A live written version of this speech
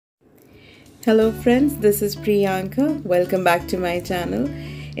Hello friends, this is Priyanka. Welcome back to my channel.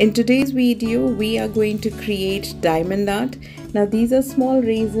 In today's video, we are going to create diamond art. Now these are small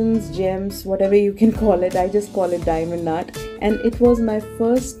raisins, gems, whatever you can call it. I just call it diamond art. And it was my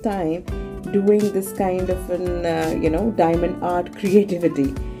first time doing this kind of an, diamond art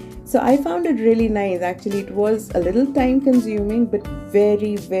creativity. So I found it really nice. Actually, it was a little time consuming, but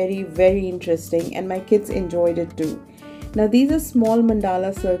very, very, very interesting. And my kids enjoyed it too. Now these are small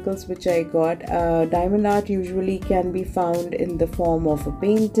mandala circles which I got. Diamond art usually can be found in the form of a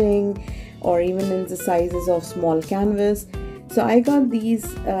painting or even in the sizes of small canvas. So I got these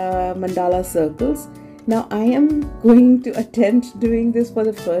mandala circles. Now I am going to attempt doing this for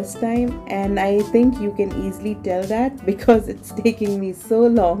the first time, and I think you can easily tell that because it's taking me so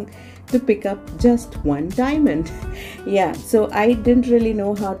long to pick up just one diamond. Yeah, so I didn't really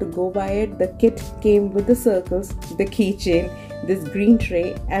know how to go by it. The kit came with the circles, the keychain, this green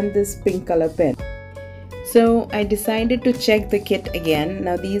tray and this pink color pen. So I decided to check the kit again.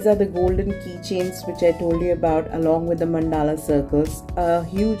 Now these are the golden keychains which I told you about, along with the mandala circles. A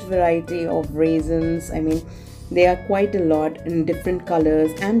huge variety of raisins. I mean, they are quite a lot in different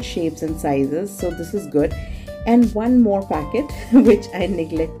colors and shapes and sizes, so this is good. And one more packet which I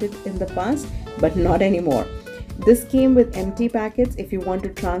neglected in the past, but not anymore. This came with empty packets if you want to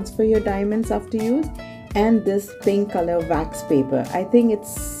transfer your diamonds after use, and this pink color wax paper. I think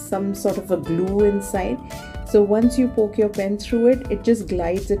it's some sort of a glue inside, so once you poke your pen through it, it just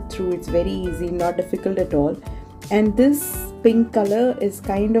glides it through. It's very easy, not difficult at all. And this pink color is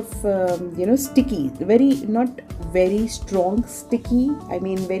kind of sticky, not very strong sticky, I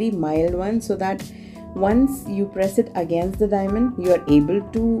mean very mild one, so that once you press it against the diamond, you are able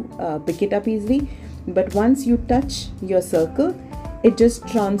to pick it up easily. But once you touch your circle, it just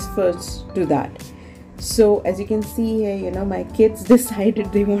transfers to that. So as you can see here, my kids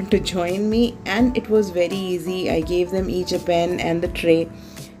decided they want to join me, and it was very easy. I gave them each a pen and the tray.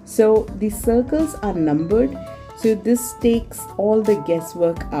 So the circles are numbered, so this takes all the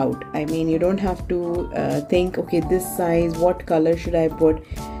guesswork out. I mean, you don't have to think, okay, this size, what color should I put?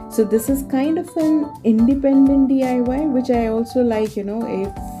 So this is kind of an independent DIY, which I also like.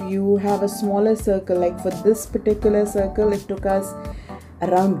 If you have a smaller circle, like for this particular circle, it took us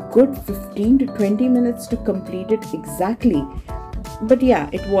around good 15 to 20 minutes to complete it exactly. But yeah,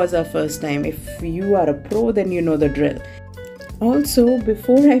 it was our first time. If you are a pro, then you know the drill. Also,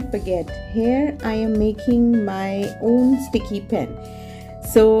 before I forget, here I am making my own sticky pen.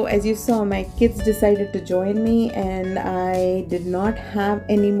 So as you saw, my kids decided to join me, and I did not have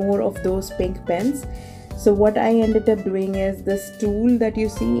any more of those pink pens. So what I ended up doing is this tool that you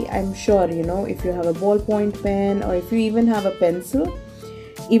see. I'm sure if you have a ballpoint pen, or if you even have a pencil,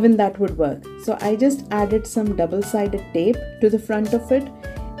 even that would work. So I just added some double-sided tape to the front of it,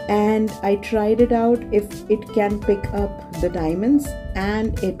 and I tried it out if it can pick up the diamonds,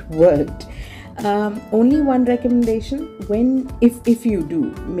 and it worked. Only one recommendation: if you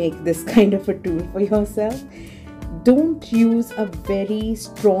do make this kind of a tool for yourself, don't use a very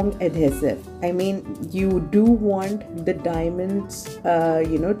strong adhesive. I mean, you do want the diamonds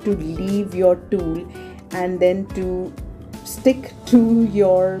to leave your tool and then to stick to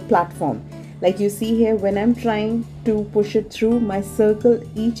your platform. Like you see here, when I'm trying to push it through my circle,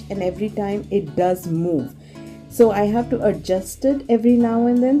 each and every time it does move. So I have to adjust it every now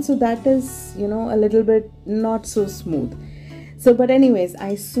and then, so that is a little bit not so smooth. So but anyways,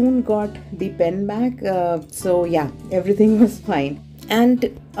 I soon got the pen back, so yeah, everything was fine.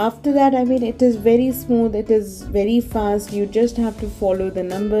 And after that, I mean, it is very smooth, it is very fast. You just have to follow the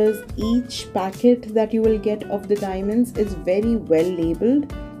numbers. Each packet that you will get of the diamonds is very well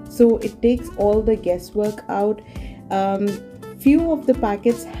labeled, so it takes all the guesswork out. Few of the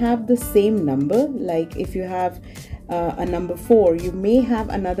packets have the same number. Like if you have a number 4, you may have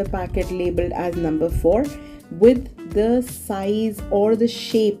another packet labeled as number 4 with the size or the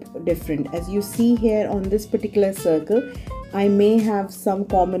shape different. As you see here on this particular circle, I may have some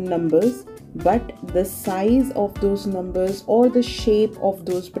common numbers, but the size of those numbers or the shape of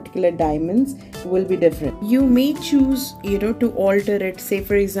those particular diamonds will be different. You may choose to alter it. Say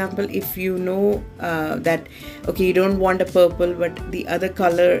for example, if you know that okay, you don't want a purple but the other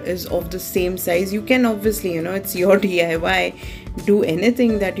color is of the same size, you can obviously it's your DIY, do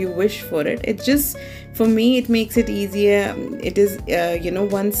anything that you wish for it. It just, for me, it makes it easier. It is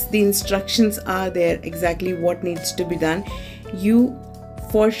once the instructions are there exactly what needs to be done, you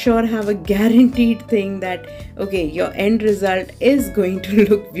for sure have a guaranteed thing that okay, your end result is going to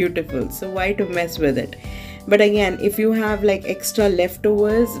look beautiful, so why to mess with it. But again, if you have like extra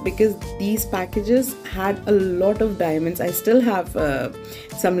leftovers, because these packages had a lot of diamonds, I still have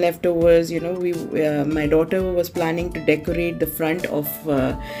some leftovers. You know, my daughter was planning to decorate the front of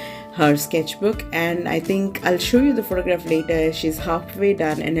her sketchbook, and I think I'll show you the photograph later. She's halfway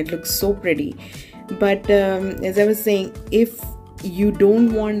done and it looks so pretty. But as I was saying, if you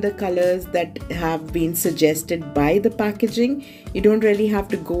don't want the colors that have been suggested by the packaging, you don't really have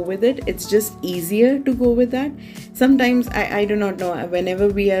to go with it. It's just easier to go with that. Sometimes I do not know, whenever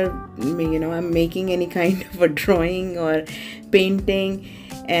we are, you know, I'm making any kind of a drawing or painting,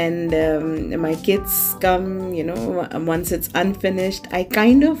 and my kids come, you know, once it's unfinished, I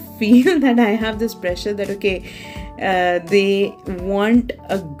kind of feel that I have this pressure that okay, they want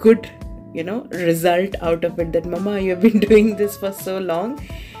a good, you know, result out of it, that mama, you've been doing this for so long,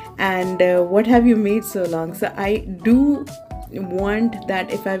 and what have you made so long? So I do want that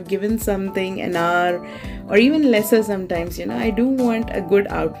if I've given something an hour or even lesser sometimes, you know, I do want a good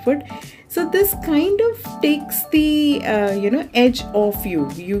output. So this kind of takes the you know, edge off you.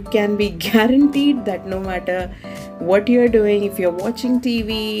 You can be guaranteed that no matter what you're doing, if you're watching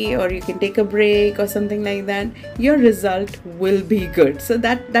TV or you can take a break or something like that, your result will be good. So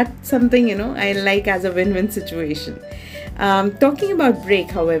that's something, you know, I like as a win-win situation. Talking about break,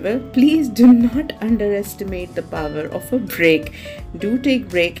 however, please do not underestimate the power of a break. Do take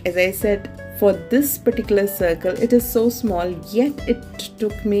break. As I said, for this particular circle, it is so small, yet it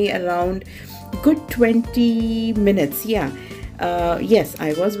took me around good 20 minutes. Yeah. Yes,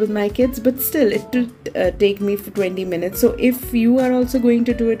 I was with my kids, but still it did take me for 20 minutes. So if you are also going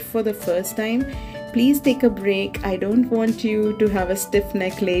to do it for the first time, please take a break. I don't want you to have a stiff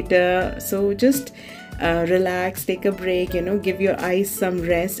neck later. So just relax, take a break, you know, give your eyes some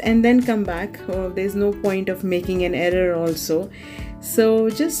rest and then come back. There's no point of making an error also. So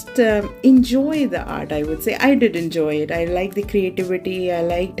just enjoy the art, I would say. I did enjoy it. I liked the creativity. I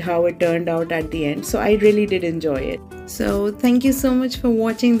liked how it turned out at the end. So I really did enjoy it. So thank you so much for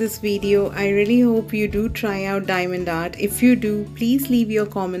watching this video. I really hope you do try out diamond art. If you do, please leave your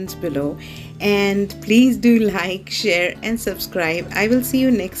comments below. And please do like, share and subscribe. I will see you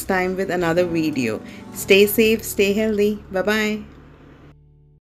next time with another video. Stay safe, stay healthy. Bye-bye.